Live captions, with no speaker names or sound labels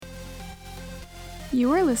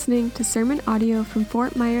You are listening to sermon audio from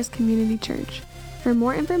Fort Myers Community Church. For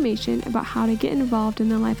more information about how to get involved in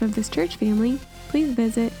the life of this church family, please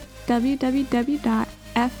visit www.fmcc.life.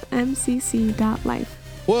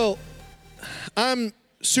 Well, I'm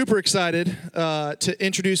super excited to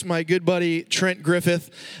introduce my good buddy, Trent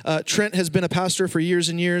Griffith. Trent has been a pastor for years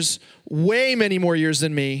and years, way many more years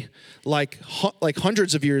than me, like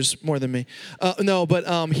hundreds of years more than me.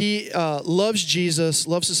 He loves Jesus,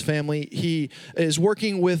 loves his family. He is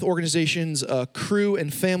working with organizations, Crew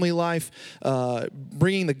and Family Life,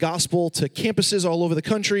 bringing the gospel to campuses all over the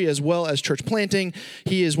country, as well as church planting.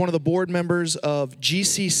 He is one of the board members of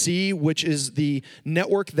GCC, which is the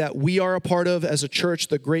network that we are a part of as a church,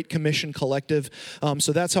 the Great Commission Collective.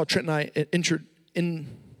 So that's how Trent and I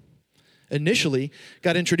initially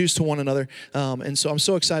got introduced to one another. And so I'm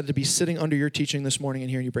so excited to be sitting under your teaching this morning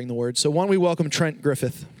and hearing you bring the word. So why don't we welcome Trent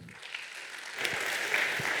Griffith.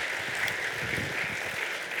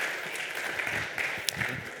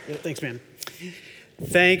 Yeah, thanks, man.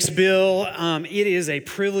 Thanks, Bill. It is a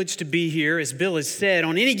privilege to be here. As Bill has said,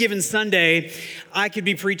 on any given Sunday, I could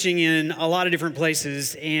be preaching in a lot of different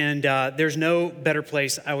places, and there's no better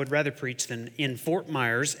place I would rather preach than in Fort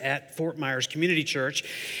Myers at Fort Myers Community Church.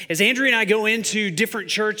 As Andrea and I go into different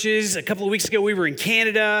churches, a couple of weeks ago we were in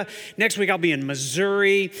Canada. Next week I'll be in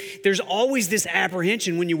Missouri. There's always this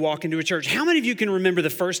apprehension when you walk into a church. How many of you can remember the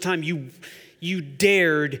first time you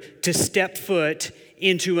dared to step foot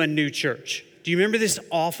into a new church? Do you remember this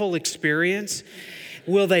awful experience?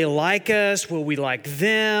 Will they like us? Will we like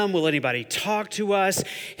them? Will anybody talk to us?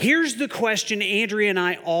 Here's the question Andrea and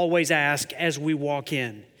I always ask as we walk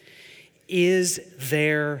in. Is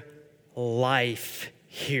there life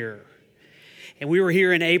here? And we were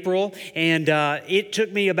here in April, and it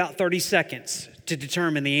took me about 30 seconds to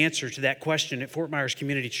determine the answer to that question at Fort Myers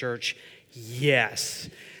Community Church. Yes,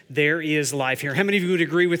 there is life here. How many of you would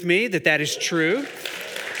agree with me that that is true?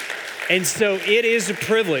 And so it is a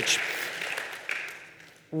privilege.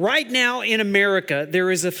 Right now in America,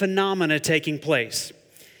 there is a phenomena taking place.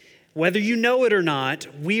 Whether you know it or not,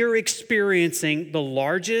 we are experiencing the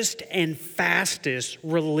largest and fastest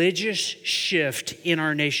religious shift in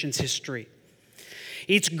our nation's history.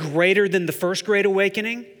 It's greater than the First Great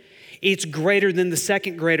Awakening. It's greater than the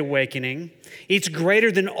Second Great Awakening. It's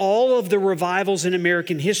greater than all of the revivals in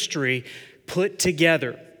American history put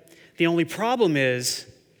together. The only problem is,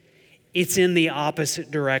 it's in the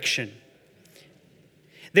opposite direction.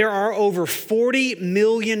 There are over 40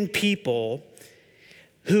 million people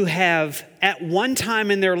who have, at one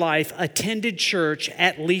time in their life, attended church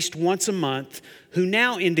at least once a month, who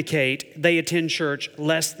now indicate they attend church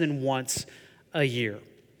less than once a year.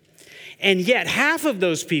 And yet, half of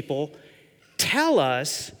those people tell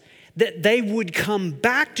us that they would come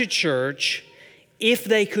back to church if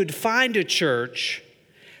they could find a church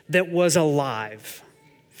that was alive.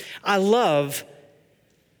 I love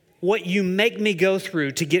what you make me go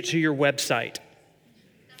through to get to your website.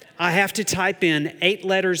 I have to type in 8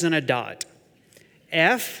 letters and a dot.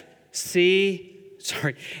 FMCC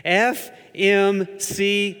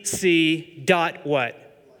dot what?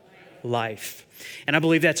 Life. And I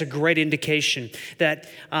believe that's a great indication that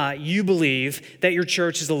you believe that your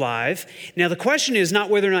church is alive. Now, the question is not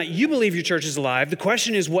whether or not you believe your church is alive. The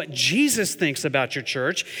question is what Jesus thinks about your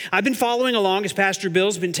church. I've been following along as Pastor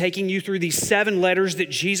Bill's been taking you through these 7 letters that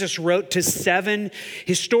Jesus wrote to 7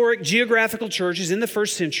 historic geographical churches in the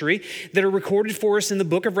first century that are recorded for us in the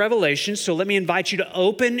book of Revelation. So let me invite you to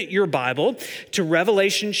open your Bible to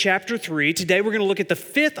Revelation chapter 3. Today we're going to look at the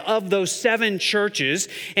 5th of those 7 churches.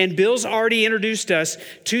 And Bill's already introduced us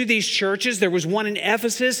to these churches. There was one in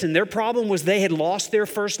Ephesus, and their problem was they had lost their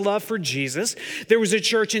first love for Jesus. There was a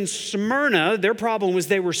church in Smyrna. Their problem was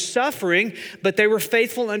they were suffering, but they were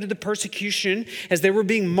faithful under the persecution as they were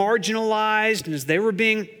being marginalized and as they were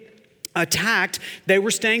being attacked, they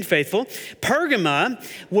were staying faithful. Pergama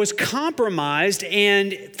was compromised,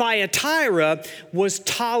 and Thyatira was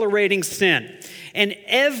tolerating sin. And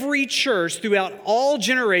every church throughout all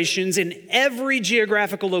generations in every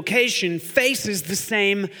geographical location faces the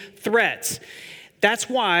same threats. That's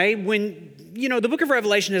why the book of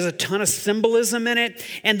Revelation has a ton of symbolism in it,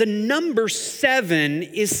 and the number 7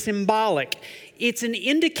 is symbolic. It's an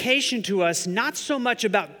indication to us not so much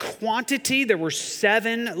about quantity. There were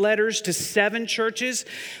 7 letters to 7 churches,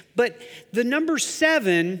 but the number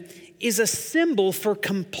 7 is a symbol for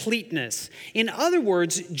completeness. In other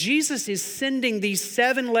words, Jesus is sending these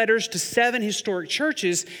 7 letters to 7 historic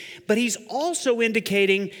churches, but he's also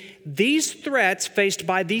indicating these threats faced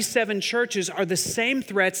by these 7 churches are the same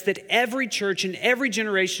threats that every church in every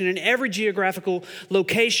generation in every geographical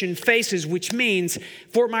location faces, which means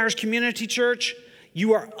Fort Myers Community Church,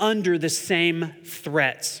 you are under the same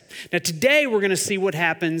threats. Now, today we're going to see what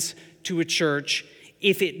happens to a church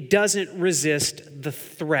if it doesn't resist the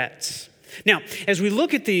threats. Now, as we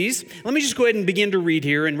look at these, let me just go ahead and begin to read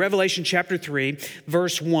here in Revelation chapter 3,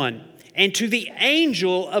 verse 1. And to the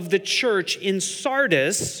angel of the church in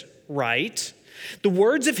Sardis write, the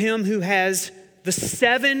words of him who has the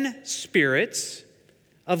 7 spirits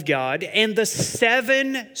of God and the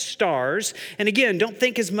 7 stars. And again, don't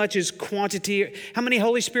think as much as quantity. How many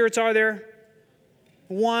Holy Spirits are there?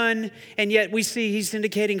 1, and yet we see he's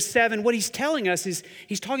indicating 7. What he's telling us is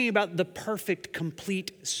he's talking about the perfect,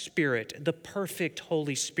 complete Spirit, the perfect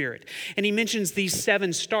Holy Spirit. And he mentions these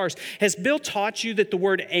 7 stars. Has Bill taught you that the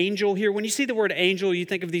word angel here, when you see the word angel, you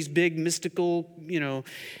think of these big mystical,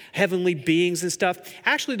 heavenly beings and stuff.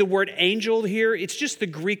 Actually, the word angel here, it's just the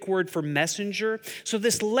Greek word for messenger. So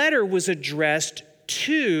this letter was addressed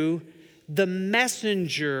to the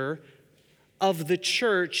messenger of the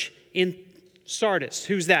church in Sardis.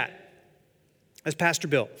 Who's that? That's Pastor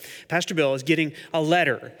Bill. Pastor Bill is getting a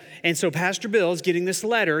letter. And so Pastor Bill is getting this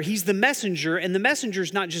letter. He's the messenger, and the messenger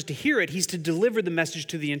is not just to hear it, he's to deliver the message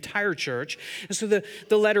to the entire church. And so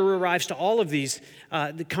the letter arrives to all of these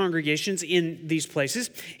the congregations in these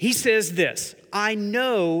places. He says this, I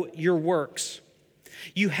know your works.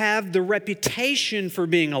 You have the reputation for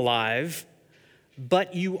being alive,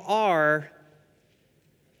 but you are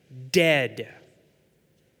dead.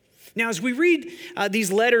 Now, as we read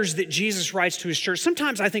these letters that Jesus writes to his church,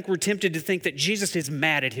 sometimes I think we're tempted to think that Jesus is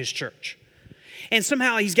mad at his church. And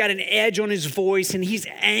somehow he's got an edge on his voice and he's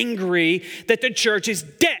angry that the church is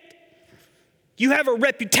dead. You have a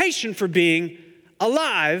reputation for being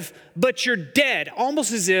alive, but you're dead.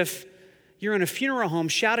 Almost as if you're in a funeral home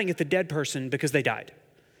shouting at the dead person because they died.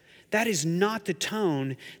 That is not the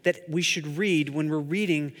tone that we should read when we're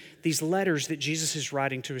reading these letters that Jesus is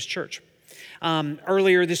writing to his church.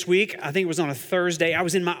 Earlier this week, I think it was on a Thursday, I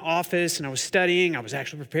was in my office and I was studying. I was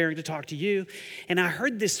actually preparing to talk to you. And I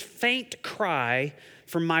heard this faint cry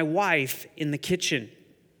from my wife in the kitchen.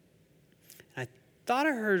 I thought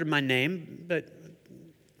I heard my name, but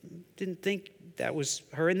didn't think that was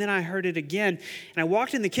her. And then I heard it again. And I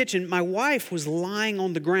walked in the kitchen. My wife was lying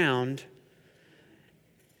on the ground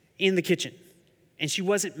in the kitchen. And she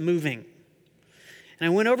wasn't moving. And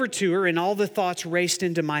I went over to her and all the thoughts raced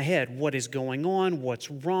into my head. What is going on? What's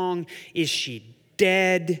wrong? Is she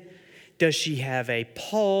dead? Does she have a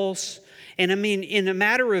pulse? And I mean, in a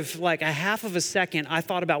matter of like a half of a second, I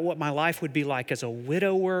thought about what my life would be like as a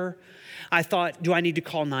widower. I thought, do I need to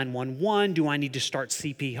call 911? Do I need to start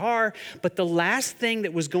CPR? But the last thing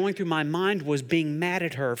that was going through my mind was being mad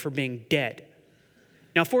at her for being dead.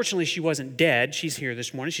 Now, fortunately, she wasn't dead. She's here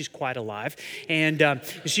this morning. She's quite alive. And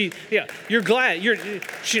you're glad.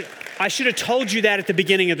 I should have told you that at the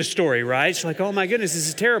beginning of the story, right? She's like, oh my goodness, this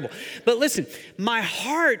is terrible. But listen, my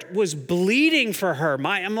heart was bleeding for her.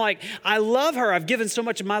 I'm like, I love her. I've given so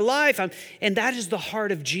much of my life. And that is the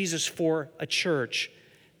heart of Jesus for a church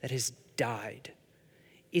that has died.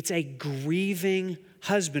 It's a grieving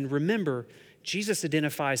husband. Remember, Jesus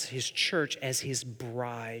identifies his church as his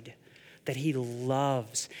bride, that he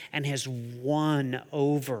loves and has won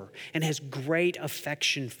over and has great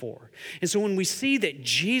affection for. And so when we see that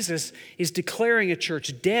Jesus is declaring a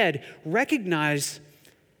church dead, recognize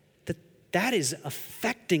that that is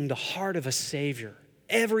affecting the heart of a Savior.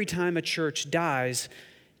 Every time a church dies,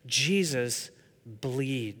 Jesus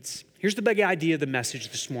bleeds. Here's the big idea of the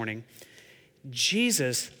message this morning.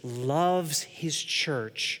 Jesus loves his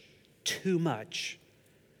church too much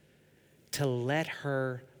to let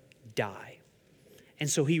her die. And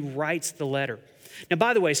so he writes the letter. Now,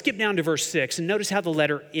 by the way, skip down to verse 6 and notice how the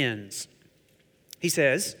letter ends. He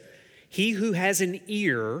says, he who has an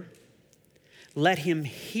ear, let him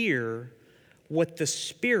hear what the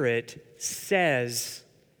Spirit says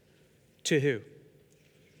to who?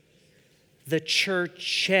 The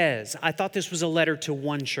churches. I thought this was a letter to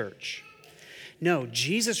one church. No,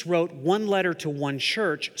 Jesus wrote one letter to one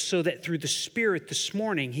church so that through the Spirit this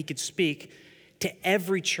morning he could speak to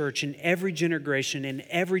every church in every generation in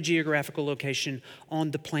every geographical location on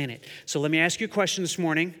the planet. So let me ask you a question this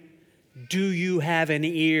morning. Do you have an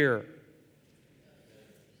ear?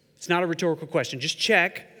 It's not a rhetorical question. Just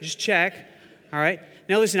check. All right?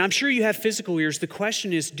 Now listen, I'm sure you have physical ears. The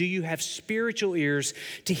question is, do you have spiritual ears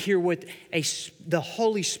to hear what the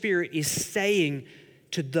Holy Spirit is saying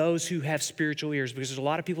to those who have spiritual ears? Because there's a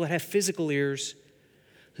lot of people that have physical ears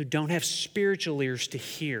who don't have spiritual ears to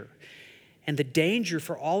hear. And the danger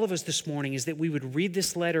for all of us this morning is that we would read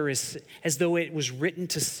this letter as though it was written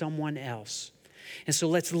to someone else. And so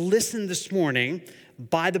let's listen this morning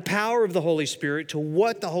by the power of the Holy Spirit to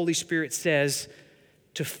what the Holy Spirit says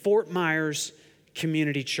to Fort Myers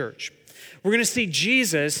Community Church. We're going to see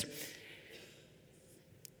Jesus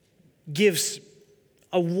gives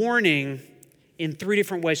a warning in 3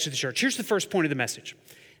 different ways to the church. Here's the first point of the message.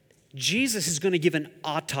 Jesus is going to give an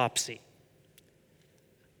autopsy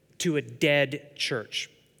to a dead church.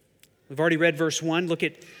 We've already read verse 1. Look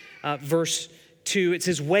at verse 2. It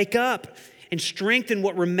says, "Wake up and strengthen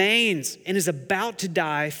what remains and is about to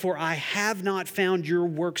die, for I have not found your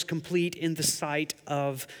works complete in the sight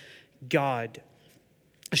of God."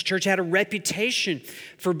 This church had a reputation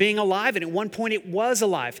for being alive, and at one point it was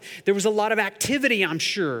alive. There was a lot of activity, I'm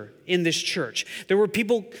sure, in this church. There were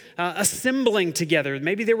people assembling together.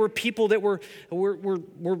 Maybe there were people that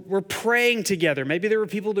were praying together. Maybe there were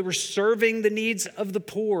people that were serving the needs of the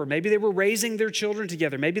poor. Maybe they were raising their children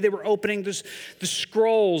together. Maybe they were opening the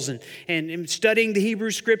scrolls and studying the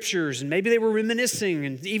Hebrew scriptures. And maybe they were reminiscing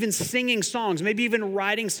and even singing songs, maybe even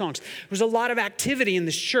writing songs. There was a lot of activity in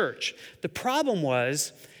this church. The problem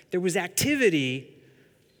was there was activity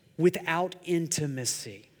without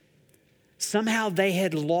intimacy. Somehow they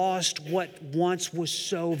had lost what once was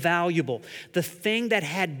so valuable. The thing that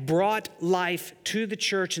had brought life to the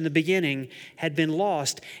church in the beginning had been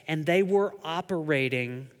lost, and they were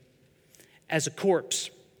operating as a corpse.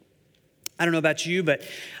 I don't know about you, but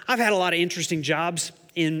I've had a lot of interesting jobs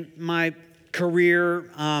in my career.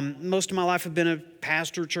 Most of my life I've been a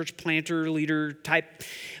pastor, church planter, leader type.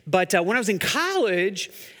 But when I was in college,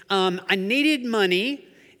 I needed money.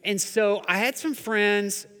 And so I had some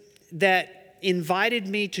friends that invited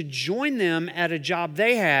me to join them at a job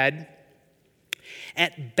they had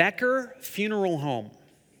at Becker Funeral Home.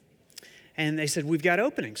 And they said, "We've got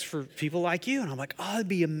openings for people like you." And I'm like, "Oh, it'd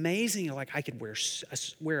be amazing. Like I could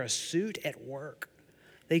wear a suit at work."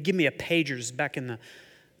 They give me a pager. This is back in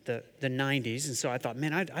the 90s. And so I thought,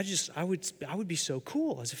 man, I would be so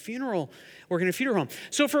cool as working at a funeral home.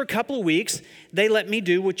 So for a couple of weeks, they let me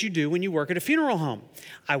do what you do when you work at a funeral home.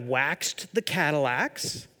 I waxed the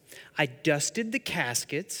Cadillacs, I dusted the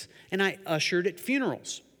caskets, and I ushered at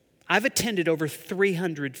funerals. I've attended over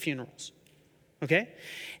 300 funerals, okay?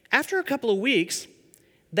 After a couple of weeks,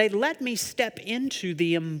 they let me step into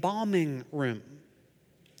the embalming room,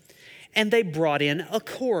 and they brought in a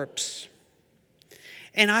corpse.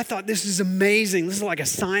 And I thought, this is amazing. This is like a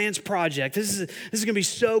science project. This is going to be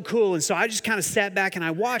so cool. And so I just kind of sat back and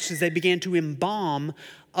I watched as they began to embalm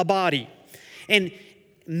a body. And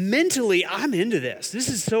mentally, I'm into this. This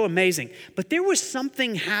is so amazing. But there was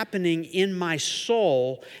something happening in my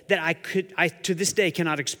soul that I to this day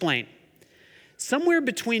cannot explain. Somewhere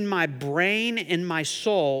between my brain and my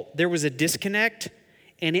soul, there was a disconnect,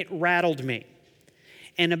 and it rattled me.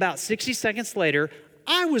 And about 60 seconds later,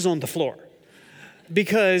 I was on the floor,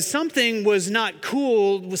 because something was not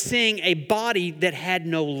cool with seeing a body that had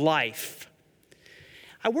no life.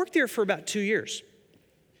 I worked there for about 2 years.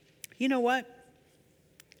 You know what?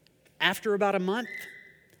 After about a month,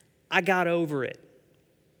 I got over it.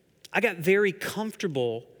 I got very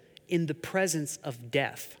comfortable in the presence of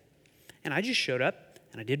death. And I just showed up,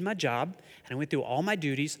 and I did my job, and I went through all my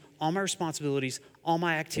duties, all my responsibilities, all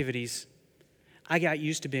my activities. I got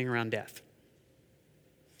used to being around death.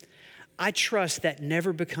 I trust that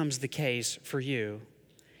never becomes the case for you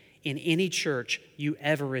in any church you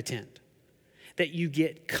ever attend, that you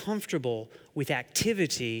get comfortable with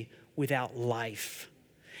activity without life,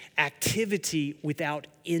 activity without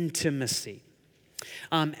intimacy.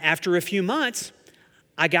 After a few months,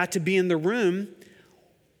 I got to be in the room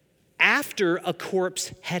after a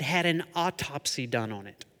corpse had had an autopsy done on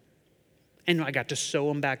it. And I got to sew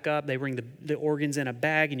them back up. They bring the organs in a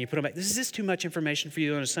bag and you put them back. This is too much information for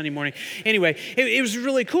you on a Sunday morning. Anyway, it was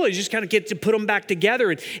really cool. You just kind of get to put them back together.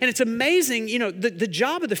 And it's amazing, you know, the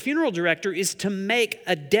job of the funeral director is to make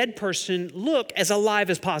a dead person look as alive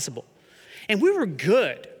as possible. And we were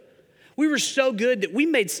good. We were so good that we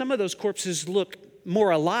made some of those corpses look more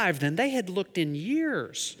alive than they had looked in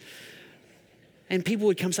years. And people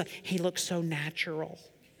would come and say, "He looks so natural."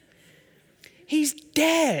 He's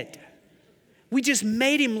dead. We just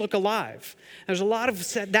made him look alive. There's a lot of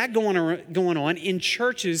that going on in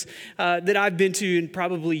churches that I've been to, and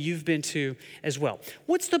probably you've been to as well.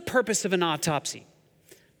 What's the purpose of an autopsy?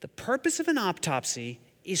 The purpose of an autopsy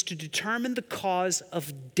is to determine the cause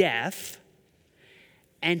of death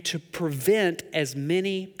and to prevent as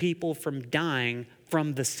many people from dying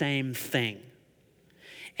from the same thing.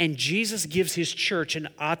 And Jesus gives his church an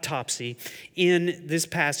autopsy in this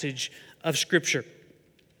passage of Scripture.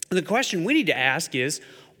 The question we need to ask is,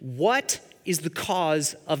 what is the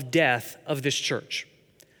cause of death of this church?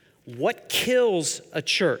 What kills a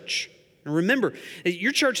church? And remember,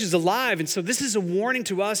 your church is alive, and so this is a warning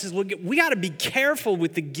to us, is we got to be careful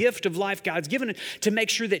with the gift of life God's given to make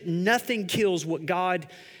sure that nothing kills what God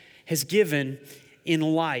has given in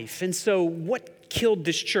life. And so what killed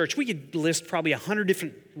this church? We could list probably 100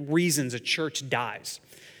 different reasons a church dies.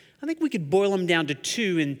 I think we could boil them down to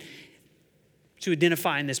two to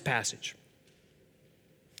identify in this passage.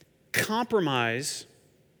 Compromise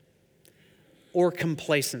or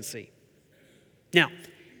complacency. Now,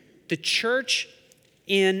 the church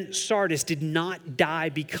in Sardis did not die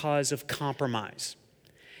because of compromise.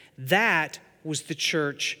 That was the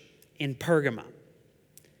church in Pergamum.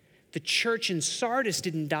 The church in Sardis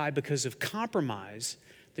didn't die because of compromise.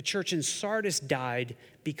 The church in Sardis died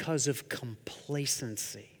because of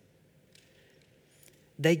complacency.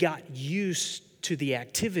 They got used to the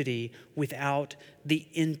activity without the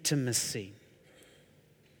intimacy.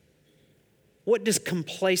 How does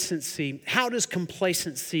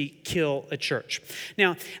complacency kill a church?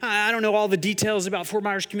 Now, I don't know all the details about Fort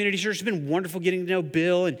Myers Community Church. It's been wonderful getting to know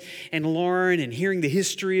Bill and Lauren and hearing the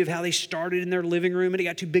history of how they started in their living room, and it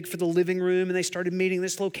got too big for the living room, and they started meeting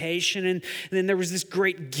this location, and then there was this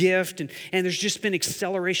great gift, and there's just been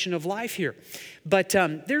acceleration of life here. But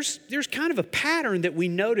there's kind of a pattern that we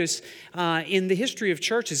notice in the history of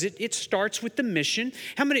churches. It starts with the mission.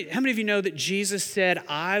 How many of you know that Jesus said,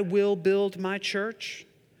 "I will build my church,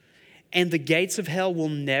 and the gates of hell will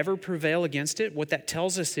never prevail against it"? What that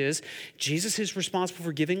tells us is Jesus is responsible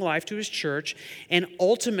for giving life to his church, and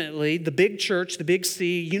ultimately the big church, the big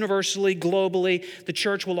C, universally, globally, the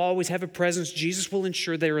church will always have a presence. Jesus will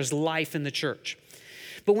ensure there is life in the church.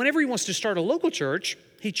 But whenever he wants to start a local church,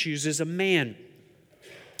 he chooses a man.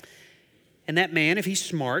 And that man, if he's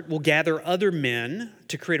smart, will gather other men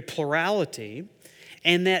to create a plurality,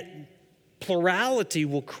 and that plurality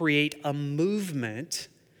will create a movement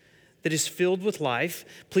that is filled with life.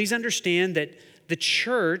 Please understand that the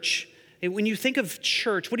church, when you think of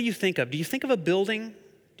church, what do you think of? Do you think of a building?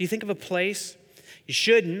 Do you think of a place? You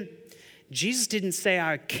shouldn't. Jesus didn't say,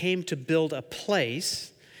 "I came to build a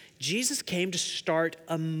place." Jesus came to start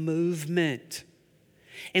a movement.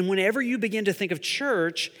 And whenever you begin to think of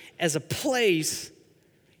church as a place,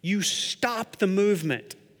 you stop the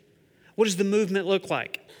movement. What does the movement look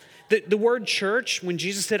like? The word church, when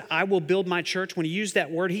Jesus said, "I will build my church," when he used that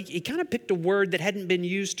word, he kind of picked a word that hadn't been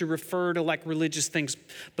used to refer to like religious things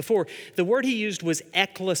before. The word he used was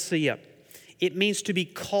ekklesia. It means to be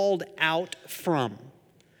called out from.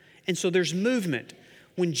 And so there's movement.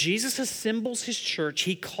 When Jesus assembles his church,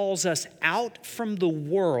 he calls us out from the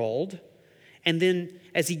world. And then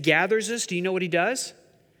as he gathers us, do you know what he does?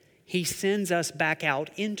 He sends us back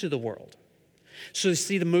out into the world. So you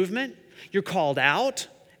see the movement? You're called out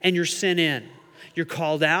and you're sent in. You're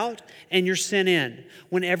called out and you're sent in.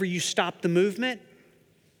 Whenever you stop the movement,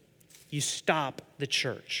 you stop the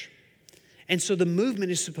church. And so the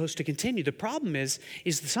movement is supposed to continue. The problem is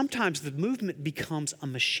sometimes the movement becomes a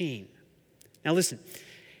machine. Now listen,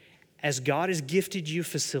 as God has gifted you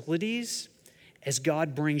facilities, as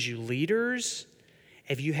God brings you leaders,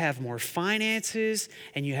 if you have more finances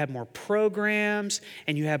and you have more programs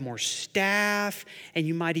and you have more staff and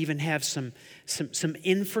you might even have some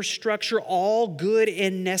infrastructure, all good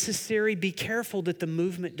and necessary, be careful that the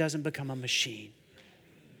movement doesn't become a machine.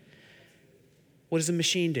 What does a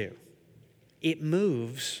machine do? It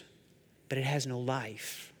moves, but it has no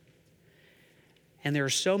life. And there are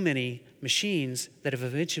so many machines that have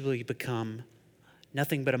eventually become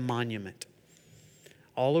nothing but a monument.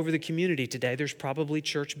 All over the community today, there's probably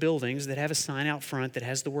church buildings that have a sign out front that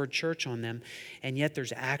has the word church on them, and yet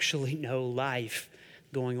there's actually no life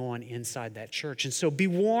going on inside that church. And so be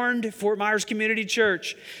warned, Fort Myers Community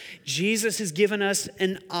Church. Jesus has given us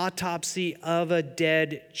an autopsy of a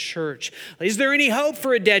dead church. Is there any hope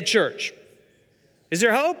for a dead church? Is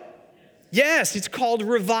there hope? Yes, it's called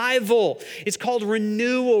revival. It's called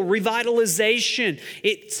renewal, revitalization.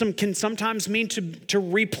 It can sometimes mean to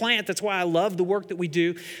replant. That's why I love the work that we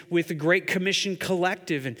do with the Great Commission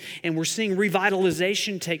Collective. And we're seeing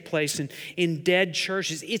revitalization take place in dead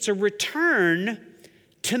churches. It's a return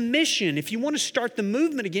to mission. If you want to start the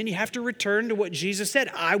movement again, you have to return to what Jesus said,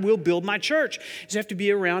 "I will build my church." You have to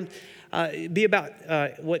be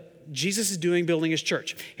about what Jesus is doing, building his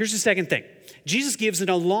church. Here's the second thing. Jesus gives an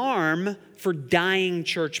alarm for dying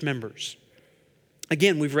church members.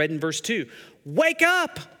 Again, we've read in verse 2, "Wake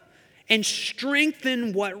up and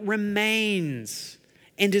strengthen what remains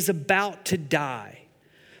and is about to die.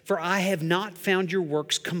 For I have not found your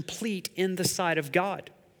works complete in the sight of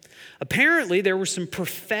God." Apparently, there were some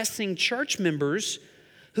professing church members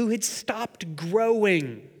who had stopped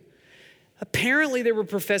growing. Apparently, they were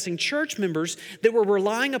professing church members that were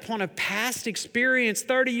relying upon a past experience.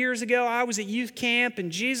 30 years ago, I was at youth camp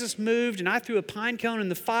and Jesus moved and I threw a pine cone in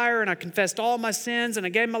the fire and I confessed all my sins and I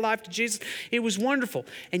gave my life to Jesus. It was wonderful.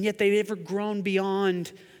 And yet they'd never grown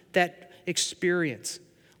beyond that experience.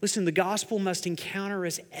 Listen, the gospel must encounter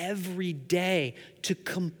us every day to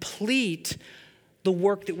complete the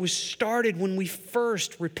work that was started when we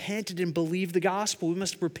first repented and believed the gospel. We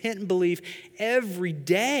must repent and believe every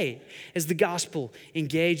day as the gospel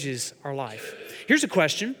engages our life. Here's a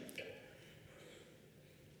question.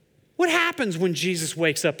 What happens when Jesus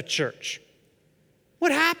wakes up at church?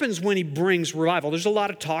 What happens when he brings revival? There's a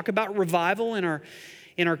lot of talk about revival in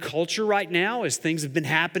our culture right now as things have been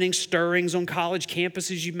happening, stirrings on college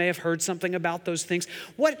campuses. You may have heard something about those things.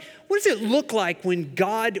 What does it look like when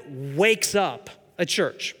God wakes up a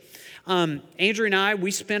church? Andrew and I,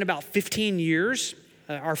 we spent about 15 years,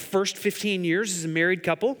 our first 15 years as a married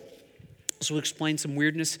couple. So we'll explain some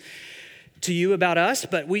weirdness to you about us,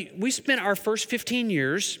 but we spent our first 15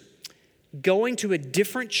 years going to a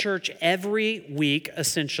different church every week,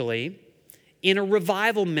 essentially, in a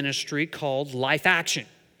revival ministry called Life Action.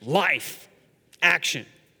 Life Action.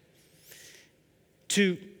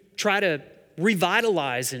 To try to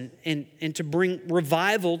revitalize and to bring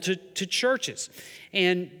revival to churches.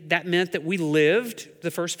 And that meant that we lived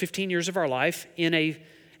the first 15 years of our life in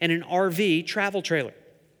an RV travel trailer.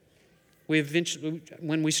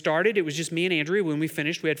 When we started, it was just me and Andrea. When we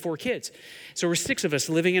finished, we had 4 kids. So there were 6 of us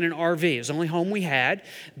living in an RV. It was the only home we had,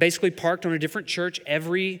 basically parked on a different church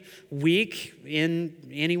every week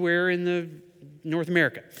anywhere in the North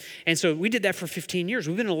America. And so we did that for 15 years.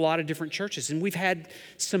 We've been in a lot of different churches, and we've had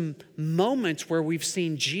some moments where we've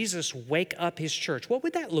seen Jesus wake up his church. What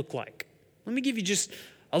would that look like? Let me give you just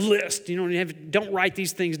a list. Don't write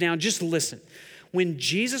these things down, just listen. When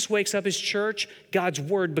Jesus wakes up his church, God's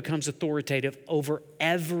word becomes authoritative over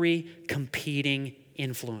every competing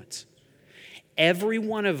influence. Every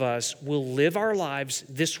one of us will live our lives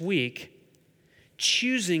this week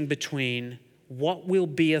choosing between what will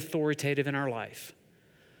be authoritative in our life.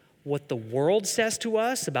 What the world says to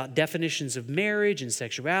us about definitions of marriage and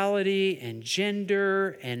sexuality and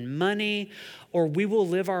gender and money, or we will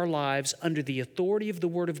live our lives under the authority of the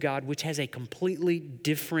Word of God, which has a completely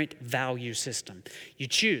different value system. You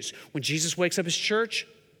choose. When Jesus wakes up his church,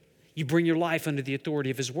 you bring your life under the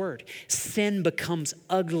authority of his Word. Sin becomes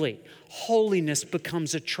ugly. Holiness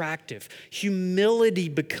becomes attractive. Humility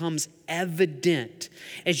becomes evident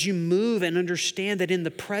as you move and understand that in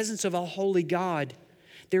the presence of a holy God,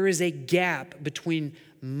 there is a gap between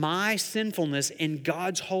my sinfulness and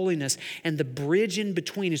God's holiness, and the bridge in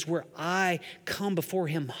between is where I come before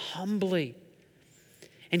him humbly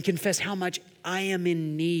and confess how much I am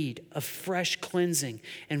in need of fresh cleansing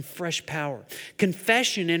and fresh power.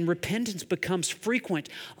 Confession and repentance becomes frequent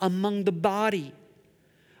among the body.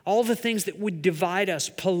 All the things that would divide us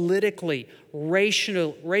politically,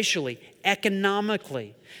 racially,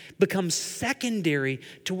 economically, becomes secondary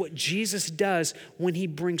to what Jesus does when he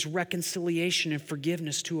brings reconciliation and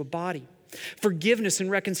forgiveness to a body. Forgiveness and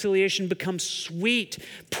reconciliation become sweet.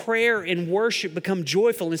 Prayer and worship become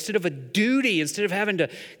joyful instead of a duty, instead of having to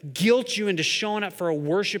guilt you into showing up for a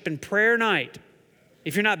worship and prayer night.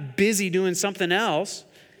 If you're not busy doing something else,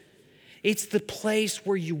 it's the place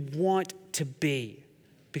where you want to be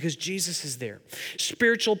because Jesus is there.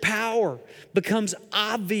 Spiritual power becomes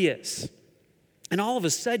obvious. And all of a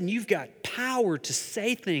sudden, you've got power to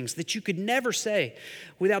say things that you could never say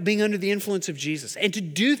without being under the influence of Jesus, and to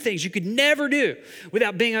do things you could never do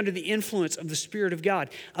without being under the influence of the Spirit of God.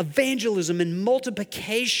 Evangelism and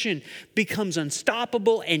multiplication becomes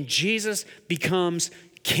unstoppable, and Jesus becomes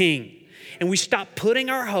king. And we stop putting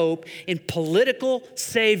our hope in political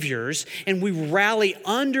saviors, and we rally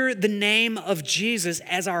under the name of Jesus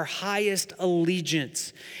as our highest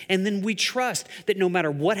allegiance. And then we trust that no matter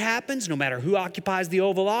what happens, no matter who occupies the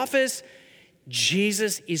Oval Office,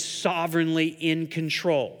 Jesus is sovereignly in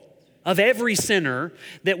control of every sinner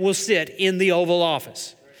that will sit in the Oval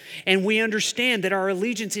Office. And we understand that our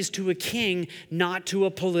allegiance is to a king, not to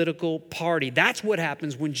a political party. That's what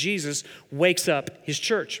happens when Jesus wakes up his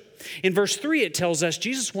church. In verse 3, it tells us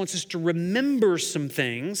Jesus wants us to remember some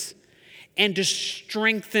things and to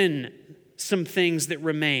strengthen some things that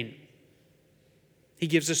remain. He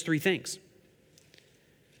gives us 3 things.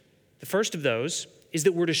 The first of those is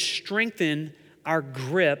that we're to strengthen our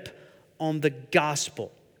grip on the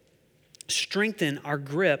gospel. Strengthen our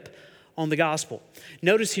grip on the gospel.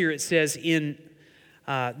 Notice here it says in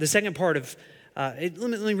the second part of, let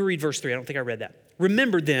me read verse 3. I don't think I read that.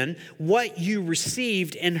 Remember then what you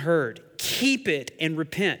received and heard. Keep it and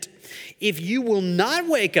repent. If you will not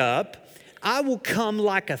wake up, I will come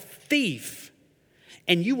like a thief,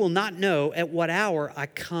 and you will not know at what hour I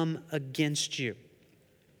come against you.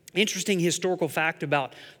 Interesting historical fact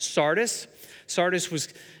about Sardis. Sardis was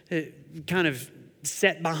kind of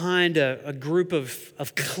set behind a group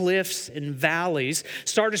of cliffs and valleys.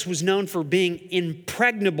 Sardis was known for being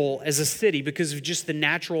impregnable as a city because of just the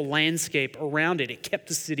natural landscape around it. It kept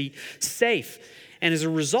the city safe. And as a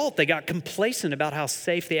result, they got complacent about how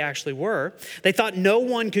safe they actually were. They thought no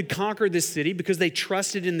one could conquer this city because they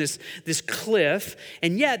trusted in this cliff.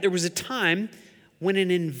 And yet there was a time when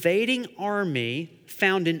an invading army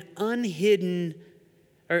found an unhidden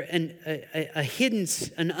or an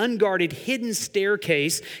unguarded hidden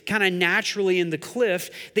staircase kind of naturally in the cliff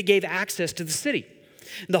that gave access to the city.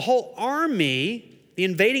 The whole army, the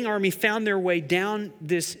invading army, found their way down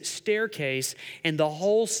this staircase, and the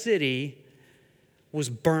whole city was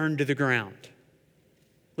burned to the ground.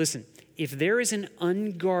 Listen, if there is an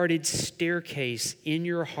unguarded staircase in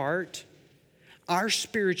your heart, our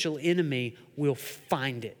spiritual enemy will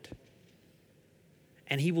find it,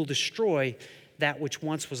 and he will destroy that which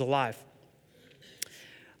once was alive.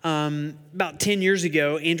 About 10 years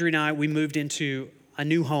ago, Andrew and I, we moved into a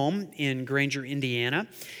new home in Granger, Indiana.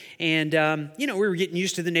 And, we were getting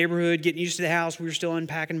used to the neighborhood, getting used to the house. We were still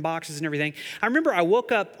unpacking boxes and everything. I remember I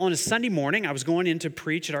woke up on a Sunday morning. I was going in to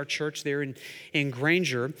preach at our church there in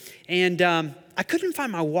Granger. And I couldn't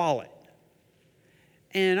find my wallet.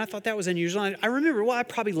 And I thought that was unusual. I remember, I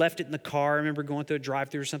probably left it in the car. I remember going through a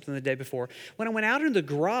drive-thru or something the day before. When I went out into the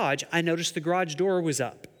garage, I noticed the garage door was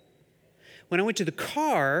up. When I went to the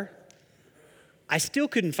car, I still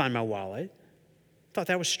couldn't find my wallet. Thought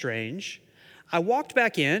that was strange. I walked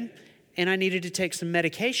back in, and I needed to take some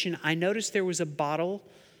medication. I noticed there was a bottle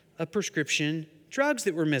of prescription drugs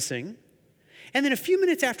that were missing. And then a few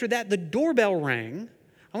minutes after that, the doorbell rang.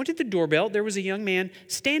 I went to the doorbell. There was a young man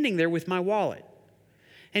standing there with my wallet.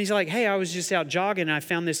 And he's like, hey, I was just out jogging, and I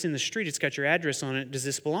found this in the street. It's got your address on it. Does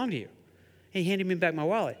this belong to you? And he handed me back my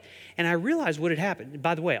wallet. And I realized what had happened.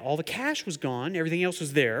 By the way, all the cash was gone. Everything else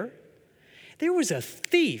was there. There was a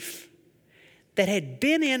thief that had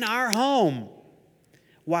been in our home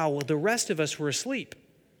while the rest of us were asleep.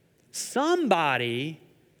 Somebody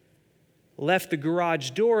left the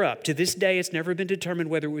garage door up. To this day, it's never been determined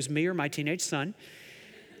whether it was me or my teenage son.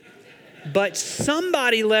 But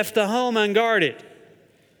somebody left the home unguarded.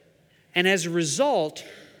 And as a result,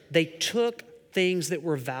 they took things that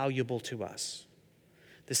were valuable to us.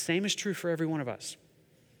 The same is true for every one of us.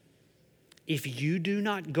 If you do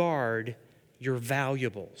not guard your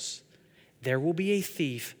valuables, there will be a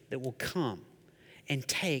thief that will come and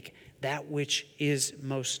take that which is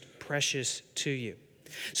most precious to you.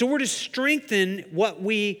 So we're to strengthen what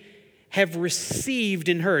we have received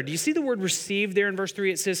and heard. Do you see the word received there in verse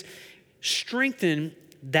 3? It says, strengthen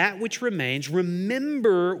that which remains.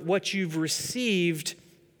 Remember what you've received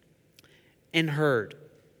and heard.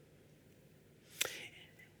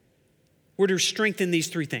 We're to strengthen these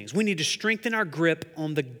three things. We need to strengthen our grip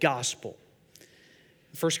on the gospel.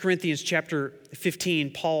 1 Corinthians chapter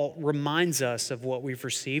 15, Paul reminds us of what we've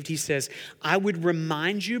received. He says, I would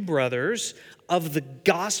remind you, brothers, of the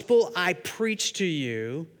gospel I preached to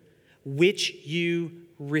you, which you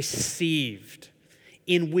received,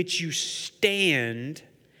 in which you stand,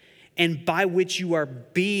 and by which you are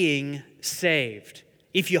being saved,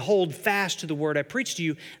 if you hold fast to the word I preached to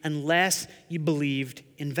you, unless you believed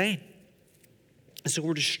in vain. And so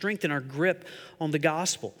we're to strengthen our grip on the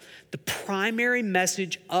gospel. The primary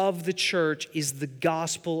message of the church is the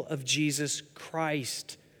gospel of Jesus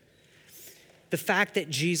Christ. The fact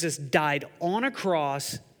that Jesus died on a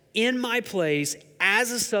cross in my place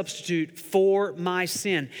as a substitute for my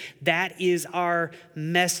sin. That is our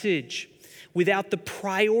message. Without the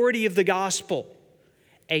priority of the gospel,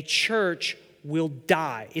 a church will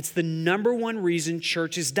die. It's the number one reason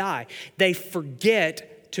churches die. They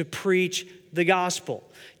forget to preach the gospel.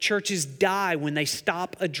 Churches die when they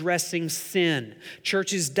stop addressing sin.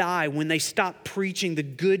 Churches die when they stop preaching the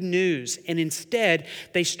good news and instead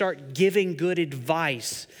they start giving good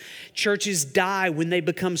advice. Churches die when they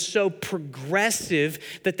become so progressive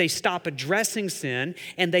that they stop addressing sin,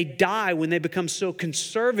 and they die when they become so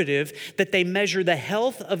conservative that they measure the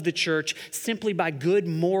health of the church simply by good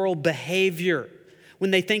moral behavior.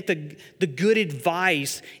 When they think the good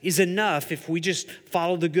advice is enough if we just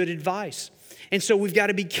follow the good advice. And so we've got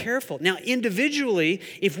to be careful. Now, individually,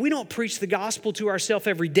 if we don't preach the gospel to ourselves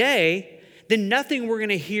every day, then nothing we're going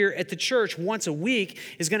to hear at the church once a week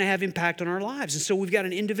is going to have impact on our lives. And so we've got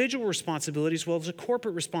an individual responsibility as well as a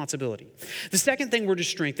corporate responsibility. The second thing we're to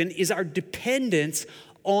strengthen is our dependence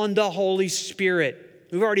on the Holy Spirit.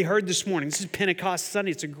 We've already heard this morning. This is Pentecost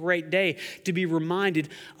Sunday. It's a great day to be reminded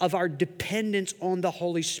of our dependence on the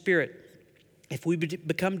Holy Spirit. If we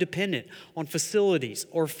become dependent on facilities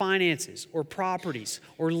or finances or properties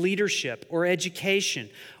or leadership or education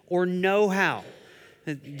or know-how,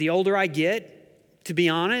 the older I get, to be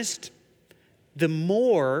honest, the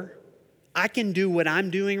more I can do what I'm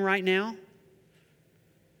doing right now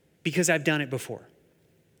because I've done it before.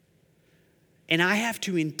 And I have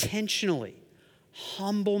to intentionally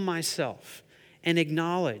humble myself and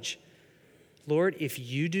acknowledge, Lord, if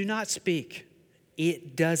you do not speak,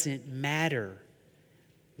 it doesn't matter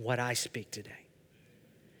what I speak today.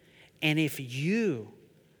 And if you,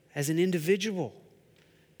 as an individual,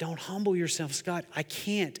 don't humble yourself, God, I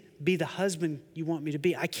can't be the husband you want me to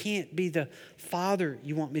be. I can't be the father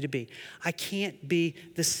you want me to be. I can't be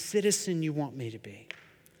the citizen you want me to be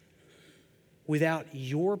without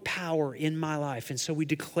your power in my life. And so we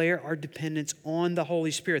declare our dependence on the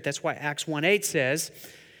Holy Spirit. That's why Acts 1:8 says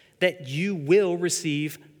that you will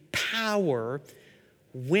receive power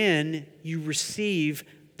when you receive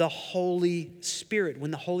the Holy Spirit,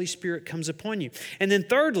 when the Holy Spirit comes upon you. And then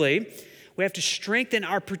thirdly, we have to strengthen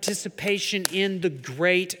our participation in the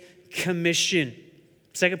Great Commission.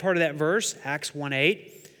 Second part of that verse, Acts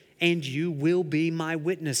 1:8, and you will be my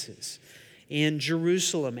witnesses in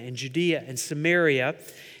Jerusalem and Judea and Samaria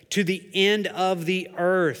to the end of the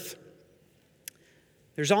earth.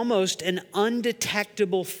 There's almost an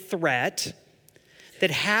undetectable threat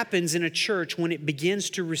that happens in a church when it begins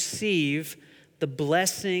to receive the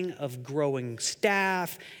blessing of growing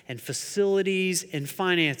staff and facilities and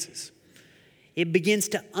finances. It begins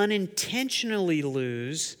to unintentionally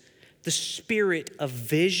lose the spirit of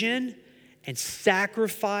vision and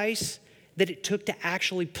sacrifice that it took to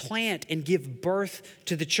actually plant and give birth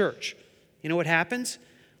to the church. You know what happens?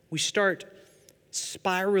 We start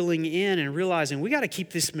spiraling in and realizing we got to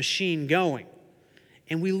keep this machine going.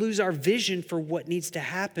 And we lose our vision for what needs to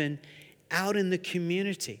happen out in the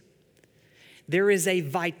community. There is a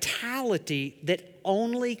vitality that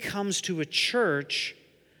only comes to a church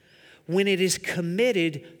when it is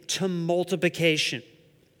committed to multiplication.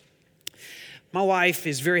 My wife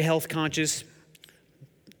is very health conscious,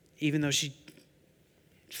 even though she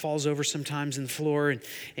falls over sometimes in the floor.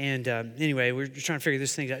 And anyway, we're trying to figure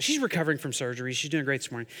this thing out. She's recovering from surgery. She's doing great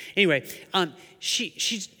this morning. Anyway,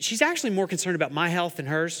 she's actually more concerned about my health than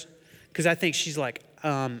hers, because I think she's like,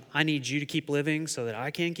 I need you to keep living so that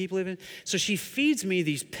I can keep living. So she feeds me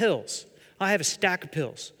these pills. I have a stack of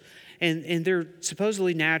pills. And they're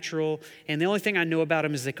supposedly natural. And the only thing I know about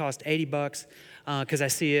them is they cost $80 because I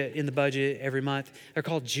see it in the budget every month. They're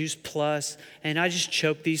called Juice Plus. And I just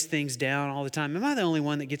choke these things down all the time. Am I the only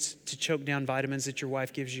one that gets to choke down vitamins that your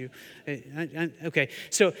wife gives you? Okay.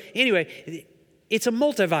 So anyway, it's a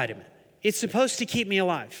multivitamin. It's supposed to keep me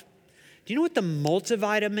alive. Do you know what the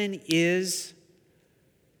multivitamin is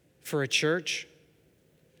for a church?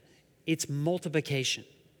 It's multiplication.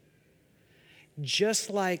 Just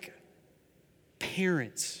like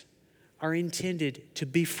parents are intended to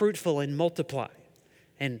be fruitful and multiply.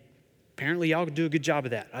 And apparently y'all do a good job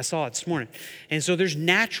of that. I saw it this morning. And so there's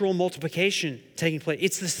natural multiplication taking place.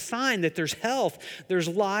 It's the sign that there's health, there's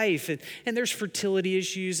life, and there's fertility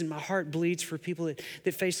issues. And my heart bleeds for people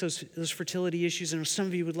that face those fertility issues. And some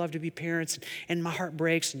of you would love to be parents, and my heart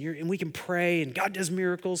breaks, and we can pray, and God does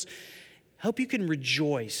miracles. I hope you can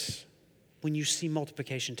rejoice when you see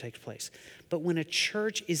multiplication take place. But when a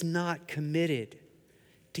church is not committed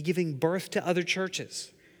to giving birth to other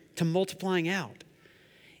churches, to multiplying out,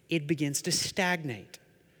 it begins to stagnate.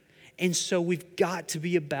 And so we've got to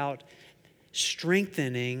be about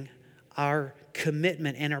strengthening our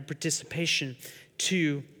commitment and our participation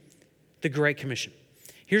to the Great Commission.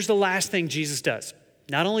 Here's the last thing Jesus does.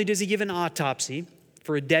 Not only does he give an autopsy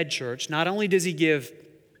for a dead church, not only does he give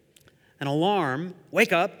an alarm,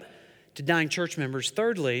 wake up, to dying church members.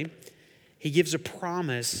 Thirdly, he gives a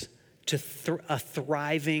promise to a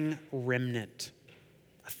thriving remnant.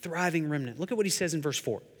 A thriving remnant. Look at what he says in verse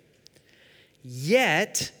 4.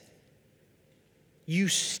 Yet, you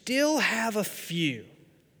still have a few.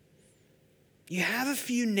 You have a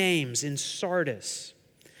few names in Sardis.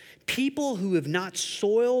 People who have not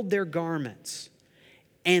soiled their garments,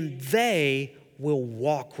 and they will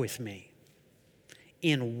walk with me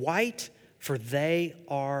in white, for they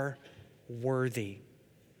are worthy.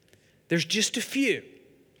 There's just a few.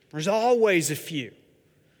 There's always a few.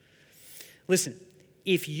 Listen,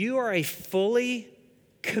 if you are a fully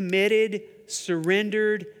committed,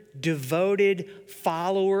 surrendered, devoted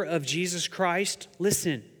follower of Jesus Christ,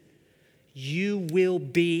 listen, you will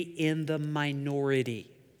be in the minority.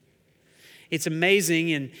 It's amazing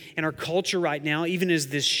in our culture right now, even as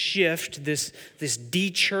this shift, this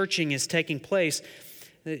de-churching is taking place.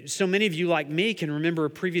 So many of you, like me, can remember a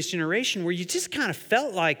previous generation where you just kind of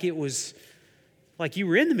felt like it was like you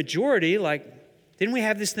were in the majority. Like, didn't we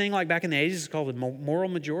have this thing like back in the 80s? It's called the moral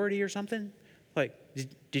majority or something? Like,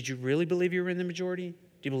 did you really believe you were in the majority? Do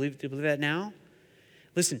you believe that now?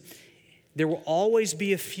 Listen, there will always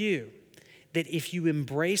be a few that if you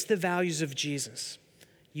embrace the values of Jesus,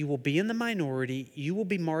 you will be in the minority, you will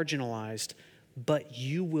be marginalized, but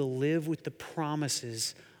you will live with the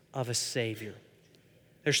promises of a Savior.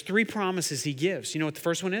 There's 3 promises he gives. You know what the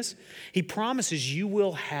first one is? He promises you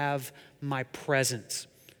will have my presence.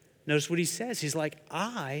 Notice what he says. He's like,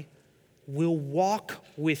 I will walk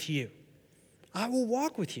with you. I will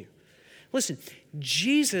walk with you. Listen,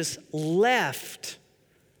 Jesus left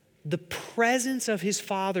the presence of his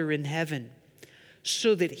Father in heaven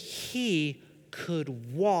so that he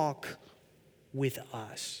could walk with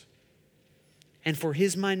us. And for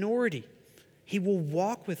his minority, he will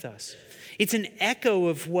walk with us. It's an echo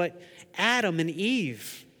of what Adam and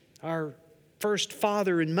Eve, our first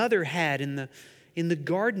father and mother, had in the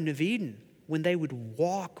Garden of Eden when they would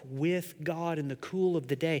walk with God in the cool of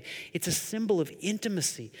the day. It's a symbol of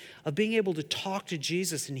intimacy, of being able to talk to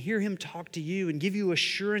Jesus and hear him talk to you and give you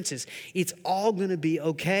assurances. It's all going to be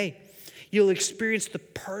okay. You'll experience the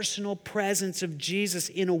personal presence of Jesus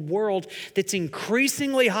in a world that's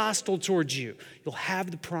increasingly hostile towards you. You'll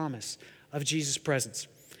have the promise of Jesus' presence.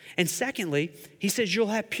 And secondly, he says you'll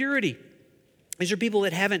have purity. These are people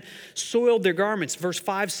that haven't soiled their garments. Verse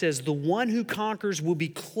 5 says, the one who conquers will be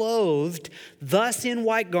clothed thus in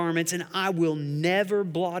white garments, and I will never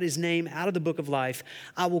blot his name out of the book of life.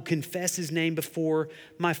 I will confess his name before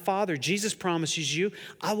my Father. Jesus promises you,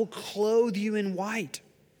 I will clothe you in white.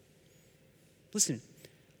 Listen,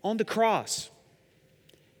 on the cross,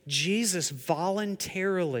 Jesus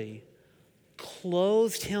voluntarily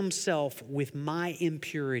clothed himself with my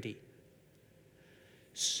impurity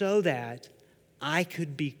so that I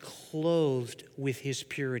could be clothed with his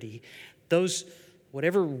purity. Those,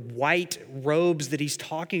 whatever white robes that he's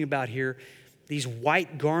talking about here, these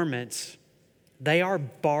white garments, they are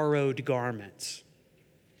borrowed garments.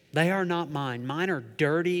 They are not mine. Mine are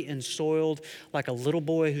dirty and soiled like a little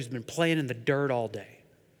boy who's been playing in the dirt all day.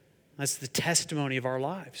 That's the testimony of our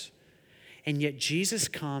lives. And yet Jesus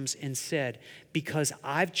comes and said, because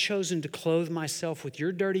I've chosen to clothe myself with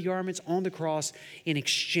your dirty garments on the cross in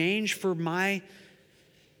exchange for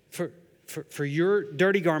your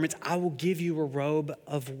dirty garments, I will give you a robe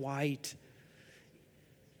of white.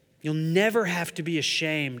 You'll never have to be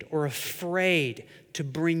ashamed or afraid to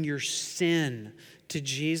bring your sin to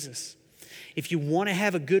Jesus. If you want to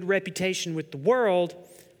have a good reputation with the world,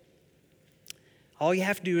 all you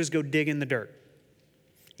have to do is go dig in the dirt.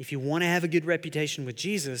 If you want to have a good reputation with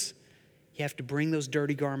Jesus, you have to bring those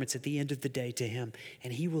dirty garments at the end of the day to him,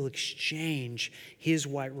 and he will exchange his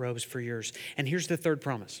white robes for yours. And here's the third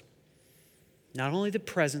promise. Not only the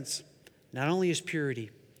presence, not only his purity,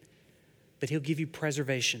 but he'll give you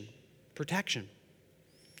preservation, protection.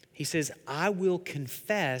 He says, I will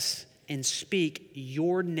confess and speak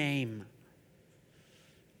your name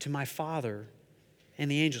to my Father and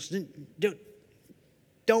the angels.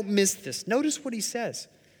 Don't miss this. Notice what he says.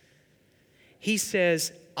 He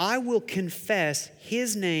says, I will confess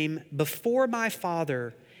his name before my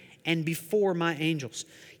Father and before my angels.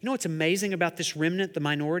 You know what's amazing about this remnant, the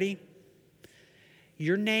minority?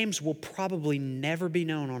 Your names will probably never be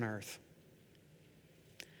known on earth.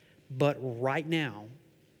 But right now,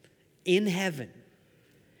 in heaven,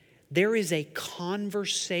 there is a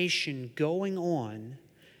conversation going on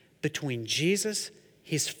between Jesus,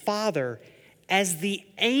 his Father, as the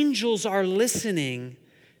angels are listening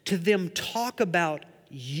to them talk about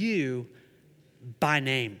you by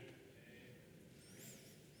name.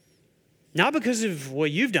 Not because of what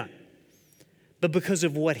you've done, but because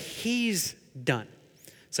of what he's done.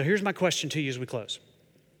 So here's my question to you as we close.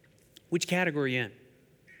 Which category are you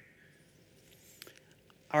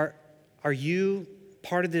in? Are you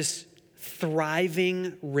part of this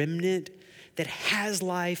thriving remnant that has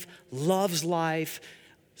life, loves life,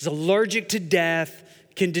 is allergic to death,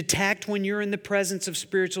 can detect when you're in the presence of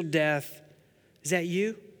spiritual death? Is that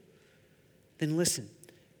you? Then listen,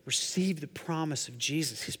 receive the promise of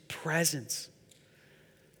Jesus, his presence.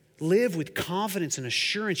 Live with confidence and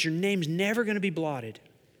assurance. Your name's never going to be blotted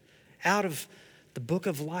out of the book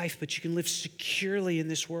of life, but you can live securely in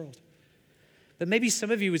this world. But maybe some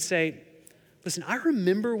of you would say, listen, I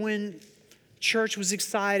remember when Church was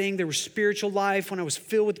exciting. There was spiritual life when I was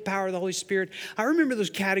filled with the power of the Holy Spirit. I remember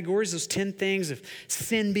those categories, those 10 things of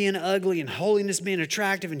sin being ugly and holiness being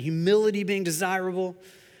attractive and humility being desirable.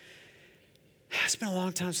 It's been a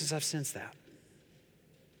long time since I've sensed that.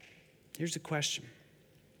 Here's the question.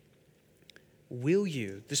 Will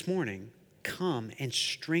you, this morning, come and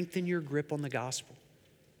strengthen your grip on the gospel?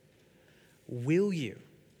 Will you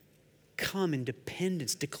come in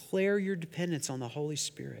dependence, declare your dependence on the Holy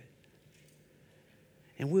Spirit?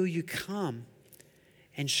 And will you come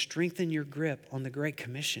and strengthen your grip on the Great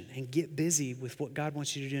Commission and get busy with what God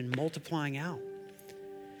wants you to do and multiplying out?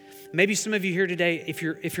 Maybe some of you here today, if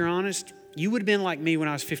you're honest, you would have been like me when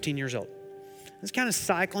I was 15 years old. I was kind of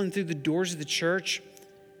cycling through the doors of the church,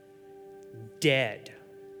 dead.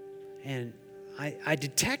 And I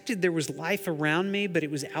detected there was life around me, but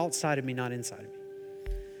it was outside of me, not inside of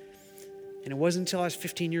me. And it wasn't until I was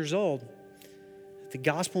 15 years old the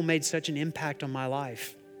gospel made such an impact on my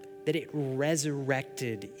life that it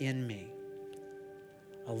resurrected in me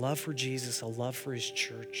a love for Jesus, a love for his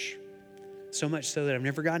church. So much so that I've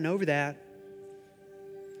never gotten over that.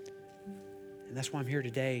 And that's why I'm here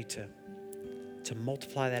today to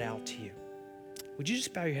multiply that out to you. Would you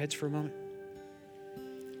just bow your heads for a moment?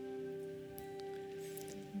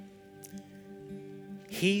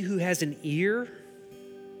 He who has an ear,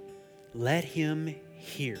 let him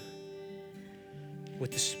hear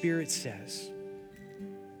what the Spirit says.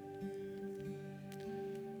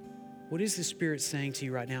 What is the Spirit saying to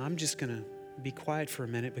you right now? I'm just going to be quiet for a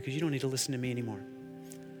minute because you don't need to listen to me anymore.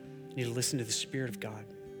 You need to listen to the Spirit of God.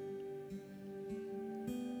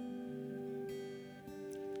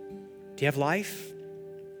 Do you have life?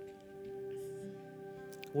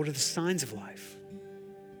 What are the signs of life?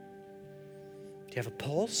 Do you have a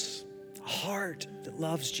pulse? A heart that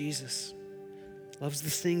loves Jesus, loves the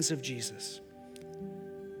things of Jesus.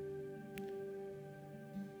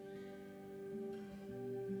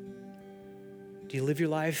 Do you live your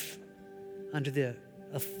life under the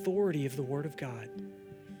authority of the Word of God?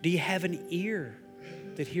 Do you have an ear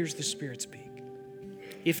that hears the Spirit speak?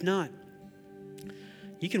 If not,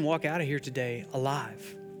 you can walk out of here today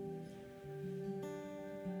alive.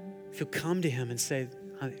 If you'll come to Him and say,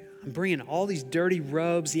 I'm bringing all these dirty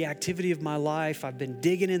robes, the activity of my life. I've been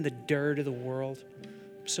digging in the dirt of the world.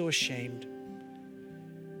 I'm so ashamed.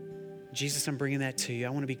 Jesus, I'm bringing that to you. I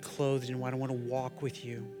want to be clothed in white. I want to walk with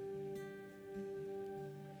you.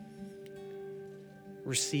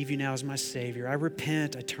 Receive you now as my Savior. I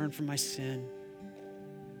repent. I turn from my sin.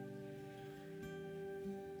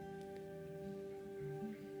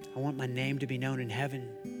 I want my name to be known in heaven,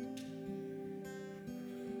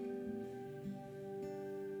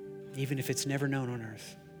 even if it's never known on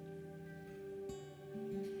earth.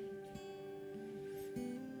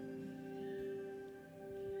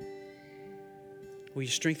 Will you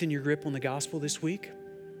strengthen your grip on the gospel this week?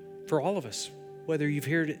 For all of us, whether you've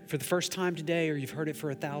heard it for the first time today or you've heard it for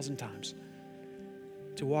 1,000 times,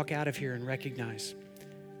 to walk out of here and recognize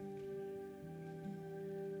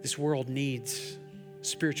this world needs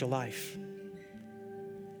spiritual life.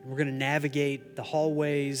 We're going to navigate the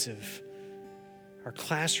hallways of our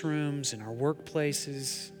classrooms and our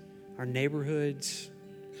workplaces, our neighborhoods.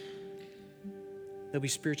 There'll be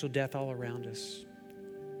spiritual death all around us.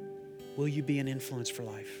 Will you be an influence for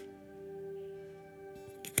life?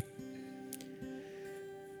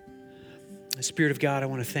 The Spirit of God, I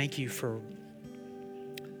want to thank you for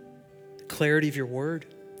the clarity of your word.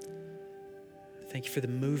 Thank you for the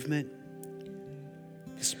movement,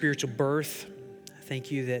 the spiritual birth.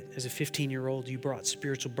 Thank you that as a 15-year-old, you brought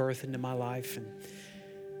spiritual birth into my life. And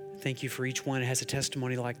thank you for each one that has a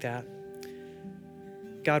testimony like that.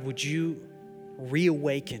 God, would you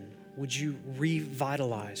reawaken? Would you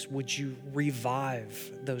revitalize? Would you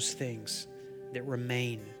revive those things that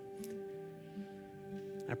remain?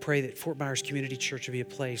 I pray that Fort Myers Community Church will be a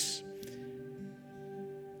place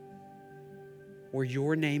where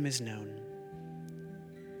your name is known,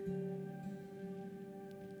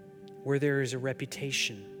 where there is a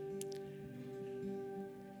reputation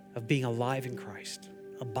of being alive in Christ,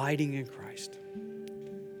 abiding in Christ.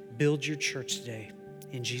 Build your church today.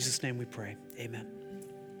 In Jesus' name we pray. Amen.